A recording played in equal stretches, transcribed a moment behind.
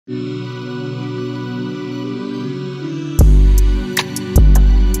What's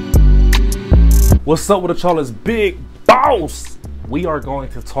up with y'all? It's Big Boss. We are going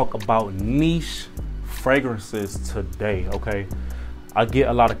to talk about niche fragrances today, okay? I get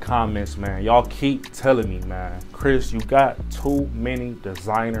a lot of comments, man. Y'all keep telling me, man, Chris, you got too many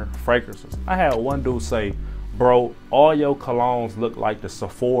designer fragrances. I had one dude say, bro, all your colognes look like the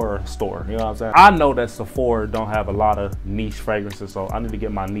Sephora store. You know what I'm saying? I know that Sephora don't have a lot of niche fragrances, so I need to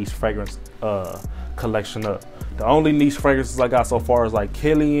get my niche fragrance collection up. The only niche fragrances I got so far is like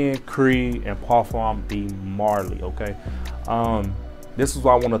Kilian, Creed, and Parfum de Marly, okay? This is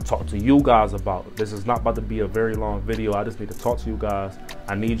what I want to talk to you guys about. This is not about to be a very long video. I just need to talk to you guys.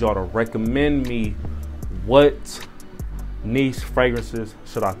 I need y'all to recommend me what niche fragrances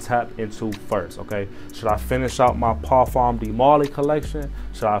should I tap into first, okay? Should I finish out my Parfum de Marly collection?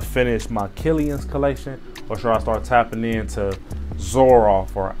 Should I finish my Kilian's collection? Or should I start tapping into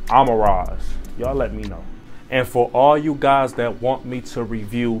Zoroff or Amarage? Y'all let me know. And for all you guys that want me to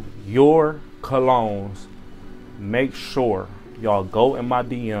review your colognes, make sure y'all go in my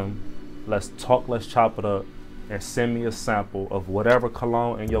DM, let's talk, let's chop it up, and send me a sample of whatever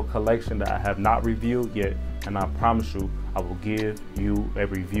cologne in your collection that I have not reviewed yet, and I promise you I will give you a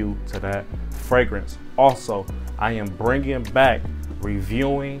review to that fragrance. Also, I am bringing back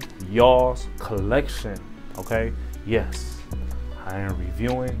reviewing y'all's collection, okay? Yes, I am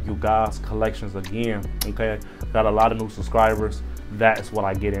reviewing you guys' collections again, okay? Got a lot of new subscribers. That's what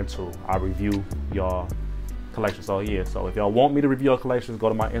I get into. I review y'all collection. So yeah, so if y'all want me to review your collections, go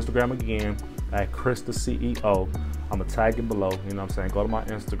to my Instagram again at Chris the CEO. I'm gonna tag it below, you know what I'm saying? Go to my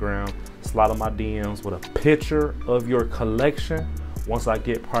Instagram, slide on my DMs with a picture of your collection. Once I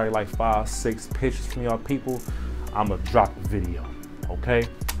get probably like 5-6 pictures from y'all people, I'm gonna drop the video, okay?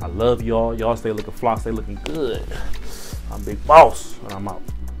 I love y'all. Y'all stay looking fly, stay looking good. I'm Big Boss, and I'm out.